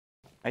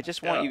I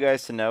just want you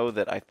guys to know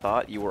that I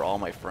thought you were all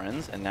my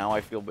friends, and now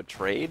I feel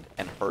betrayed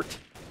and hurt.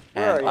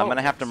 And I'm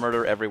gonna have to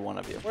murder every one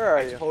of you. Where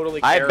are you?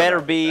 Totally I care better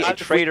about be it. a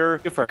traitor,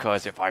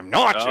 because if I'm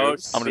not, I'm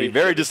gonna be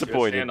very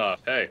disappointed. Stand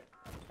off. Hey.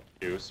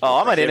 Oh,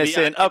 I'm an Yeah,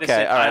 innocent. I'm Okay,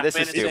 innocent. all right, I'm this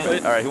is innocent.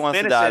 stupid. All right, who wants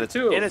to die? Innocent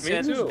too.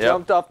 Innocent. Me too.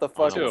 Jumped off the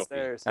fucking Two.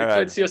 stairs. All We right.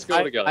 played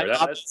CS:GO together.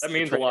 That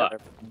means a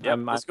lot. Yep,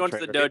 let's go into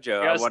the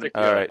dojo. I want to.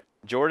 All right,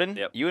 Jordan,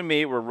 Yep. you and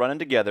me, we're running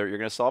together. You're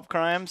gonna solve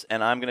crimes,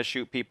 and I'm gonna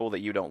shoot people that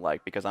you don't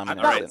like because I'm an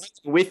innocent.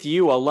 With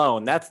you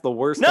alone. That's the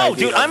worst. No,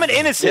 idea. dude, I'm an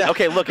innocent.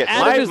 Okay, look at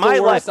Adam is my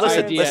the life. worst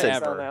Listen, idea listen.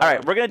 ever. All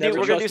right, we're gonna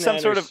do some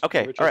sort of. SeaNanners.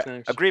 Okay, We're all right,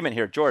 SeaNanners. agreement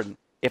here, Jordan.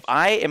 If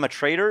I am a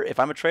traitor,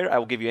 I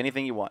will give you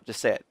anything you want.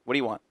 Just say it. What do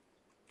you want?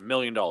 $1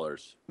 million. $1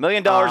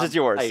 million is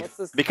yours.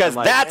 life. Because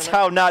Life. that's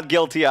how not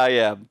guilty I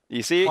am.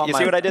 You see? You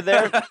see what I did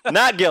there?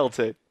 Not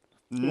guilty.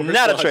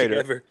 Not a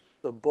traitor.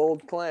 The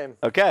bold claim.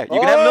 Okay, you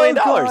can have $1 million.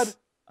 God.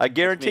 I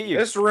guarantee you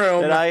This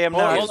room. that I am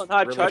Hold not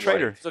on, Hutch, a Hutch.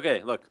 traitor. It's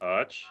okay. Look,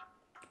 Touch.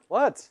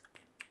 What?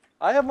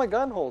 I have my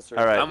gun holster.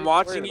 All right. I'm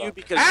watching you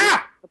because you're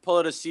gonna pull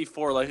out a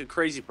C4 like a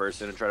crazy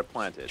person and try to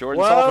plant it.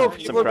 Jordan, Whoa, solve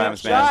some people are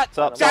crimes, being man. shot.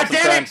 Solve God some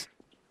damn it! crimes.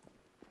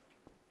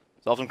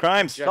 Solve some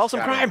crimes. Solve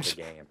some crimes.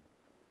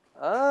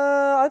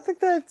 I think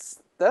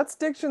that's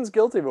Diction's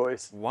guilty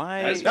voice.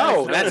 Why? That's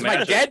No, Kinda that's my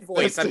magic. dead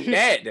voice. I'm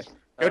dead.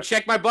 Go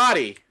check my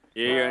body.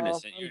 Yeah, you're Oh,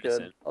 innocent. I'm You're good.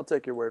 innocent. I'll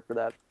take your word for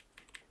that.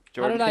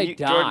 Jordan, did can I you,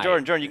 die?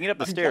 Jordan, you can get up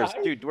the stairs.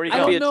 Dude, where are you I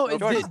going? don't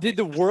know. Did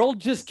the world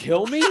just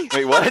kill me?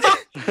 Wait, what?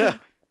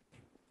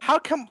 How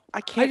come I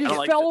I can't? just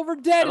like fell the- over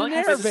dead I in like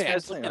an how air this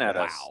guy's van. looking at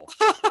us.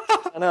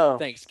 I know.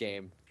 Thanks,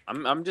 game.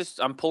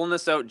 I'm pulling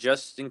this out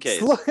just in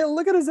case.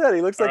 Look at his head.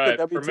 He looks All like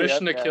right. the WTF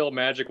Permission to guy. kill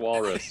Magic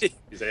Walrus.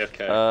 He's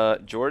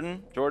AFK.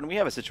 Jordan, we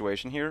have a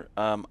situation here.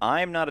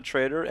 I'm not a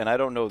traitor, and I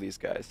don't know these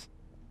guys.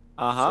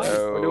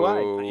 So do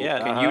I. Yeah.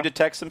 Can you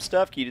detect some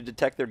stuff? Can you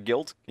detect their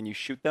guilt? Can you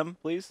shoot them,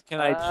 please? Can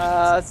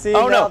I? See,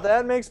 Oh, now no.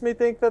 that makes me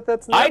think that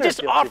that's not I a just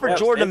guilty offered vote.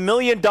 Jordan $1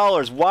 million.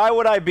 Why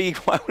would I be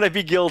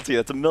guilty?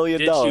 That's $1 million.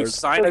 Did you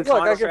sign a Look, I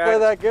contract? can play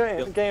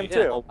that game Yeah. too.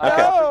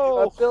 Okay.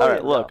 All All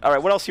right, look. All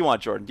right, what else do you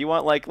want, Jordan? Do you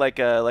want like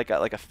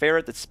a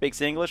ferret that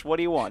speaks English? What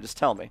do you want? Just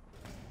tell me.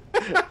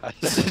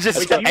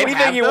 just do you anything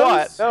have you those?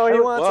 want. No, he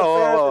wants Whoa, a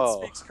ferret whoa, that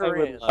whoa. speaks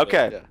Korean.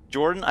 Okay,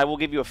 Jordan, I will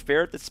give you a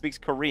ferret that speaks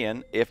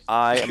Korean if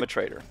I am a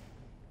traitor.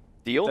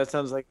 Deal? That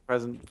sounds like a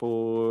present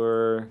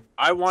for.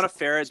 I want a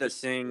ferret that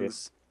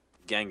sings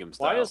Gangnam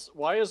Style.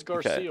 Why is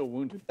Garcia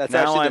wounded? That's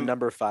Now actually I'm- the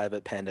number 5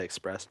 at Panda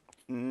Express.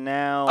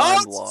 Now Oh,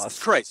 I'm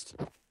lost. Christ!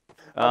 I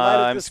might have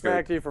I'm just screwed.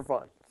 smacked you for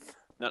fun.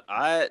 No,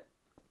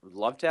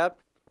 love tap.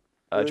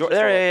 Jordan,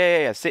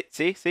 yeah.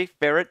 See,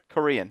 ferret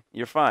Korean.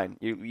 You're fine.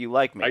 You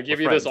like me. I give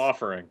We're you this friends.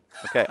 offering.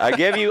 Okay, I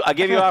give you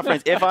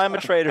offerings. If I'm a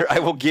traitor, I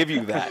will give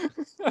you that.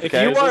 If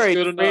Okay. you Is are this a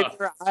good enough?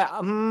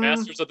 traitor,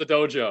 Masters at the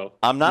dojo.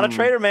 I'm not a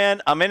traitor,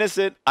 man. I'm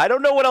innocent. I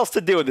don't know what else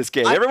to do in this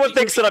game. I Everyone think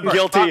thinks that I'm we're-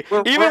 guilty,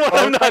 we're- even when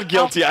we're- I'm not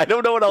guilty. I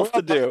don't know what else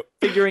to do.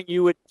 figuring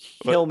you would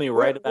kill me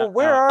right about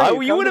where now. are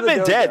you? You Come would to have the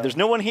been dojo. dead. There's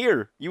no one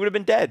here. You would have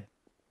been dead.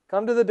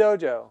 Come to the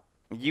dojo.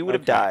 You would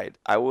have died.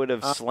 I would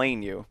have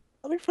slain you.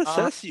 Let me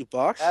possess you,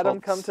 Box.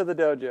 Adam, come to the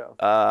dojo.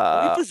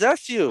 Let me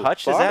possess you.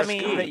 Hutch, does that Box.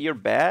 mean that you're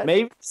bad?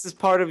 Maybe this is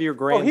part of your Oh,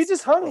 grand. he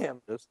just hung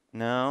him.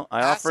 No,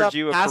 I offered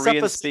you a pass up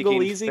a single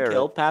Korean-speaking easy ferret.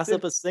 kill. Pass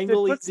up a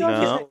single put easy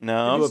some- kill.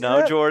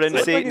 No, Jordan.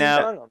 Looks See, like he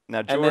just hung him. now,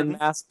 And Jordan. then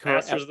ask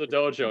Masters of the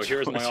dojo.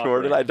 Here's my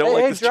Jordan, offering. I don't Hey,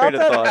 like hey, this drop train of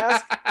that thought.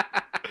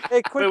 mask.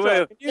 Hey, quick,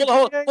 Wait. can you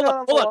Hold hang on.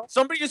 on the wall?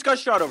 Somebody just got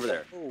shot over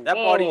there. That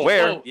Whoa, body. whoa,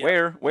 Where?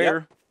 whoa.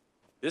 Where?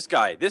 This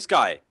guy.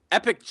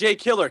 Epic J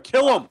Killer.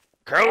 Kill him.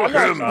 I'm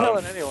not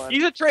killing anyone.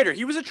 He's a traitor.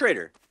 He was a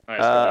traitor.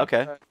 Nice,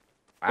 Okay.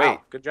 Wait,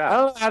 good job. I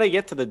don't know how to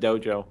get to the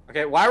dojo.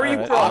 Okay, why were you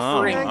Alright.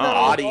 offering Oh.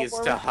 bodies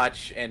to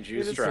Hutch and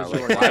Juicestraw?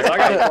 I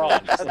got a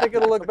problem. I think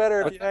it'll look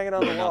better if you hang it on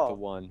the You're not the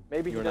wall. one.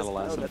 Maybe You're he not doesn't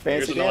allowed know to. that.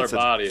 Here's Fancy another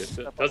dances.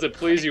 body. Does it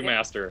please you,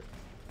 Master?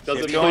 Does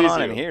What's it going please on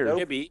you? in here?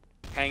 Gibby,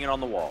 hanging on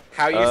the wall.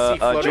 How you see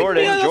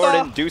floating?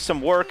 Jordan, do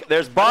some work.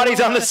 There's bodies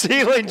on the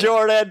ceiling,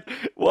 Jordan.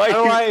 Why?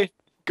 How do I?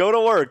 Go to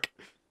work,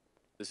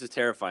 This is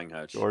terrifying,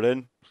 Hutch.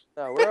 Jordan.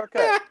 No, we're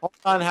okay. Hold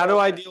on. How do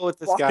I deal with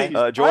this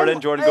guy? Jordan,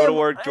 go to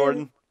work,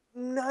 Jordan.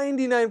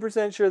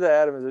 99% sure that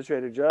Adam is a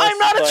traitor. Just I'm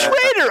not a but-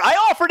 traitor.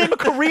 I offered him a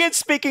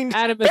Korean-speaking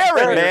Adam is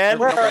ferret, a man.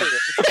 Where are you?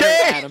 Okay,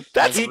 Adam,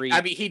 that's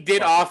He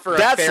did offer a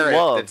That's ferret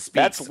love. that speaks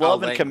That's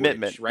love a and language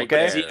commitment, Right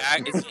okay? Is he,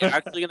 there. is he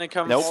actually gonna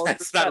come? Nope. forward?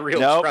 That's not real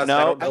No, trust. no,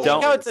 I I don't like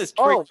don't. how it says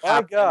Oh trigger my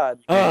happy. god.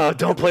 Oh,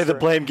 don't play the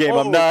blame game.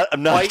 I'm not a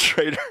White-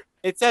 traitor.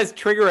 It says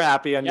trigger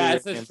happy under Yeah, your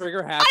it says skin.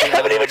 trigger happy. I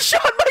haven't even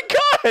shot my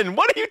gun.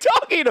 What are you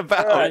talking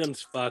about?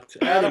 Adam's fucked.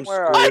 Adam,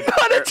 where are I'm you?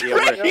 not a Yeah,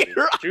 where-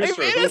 traitor. I'm Juicer,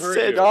 who hurt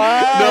innocent. you?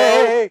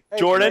 Hey, hey,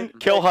 Jordan, hey,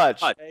 kill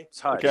Hutch. Hutch. hey. It's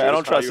Hutch. Okay, I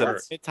don't trust you him.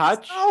 hurt. It's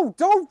Hutch. No,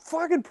 don't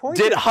fucking point.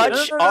 Did it.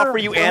 Hutch No, no, no, offer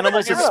you no, no,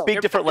 animals no, that no.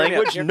 speak different Hear me out,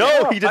 language? hear me No,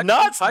 out. he did Hutch-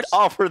 not Hutch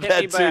offer hit me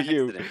that by to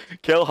you. accident.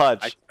 Kill I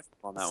Hutch. touched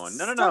on that one.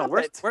 No. Stop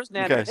Where's it.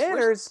 Nanners? Okay.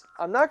 Nanners,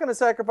 I'm not going to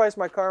sacrifice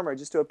my karma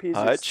just to appease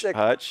your Hutch, sick,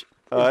 Hutch,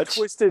 and Hutch.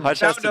 twisted, Hutch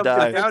has to Found him,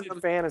 die. found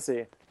twisted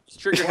fantasy. He's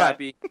trigger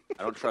happy.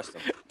 I don't trust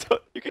him.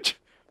 You can.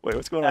 Wait,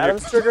 what's going on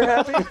Adam's trigger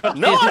happy?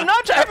 No, I'm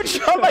not. I haven't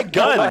shot my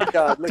gun. Oh my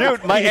God, look dude,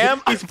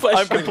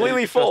 I'm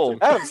completely full.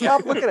 Adam,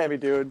 stop looking at me,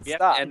 dude.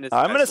 Stop. I'm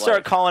going to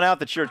start calling out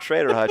that you're a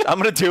traitor, Hutch. I'm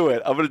going to do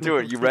it.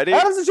 You ready?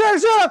 Adam's a traitor,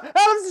 shut up!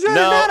 Adam's a traitor,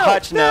 no,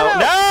 Hutch, no.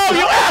 No,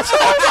 you asshole!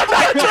 I'm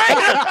not a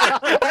traitor!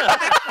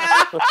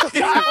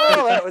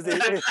 Oh, that was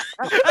easy.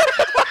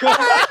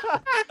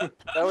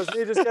 That was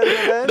me just getting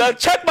revenge? Now,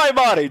 check my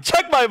body.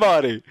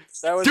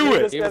 That was do me it.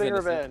 just getting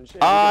revenge.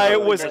 I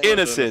was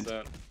innocent.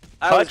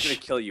 I was going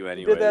to kill you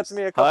anyway. You did that to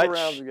me a couple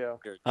rounds ago.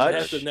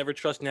 Hutch, never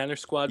trust Nanner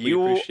Squad. We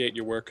appreciate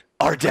your work.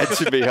 Are dead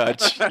to me,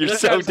 Hutch. You're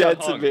so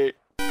dead to me.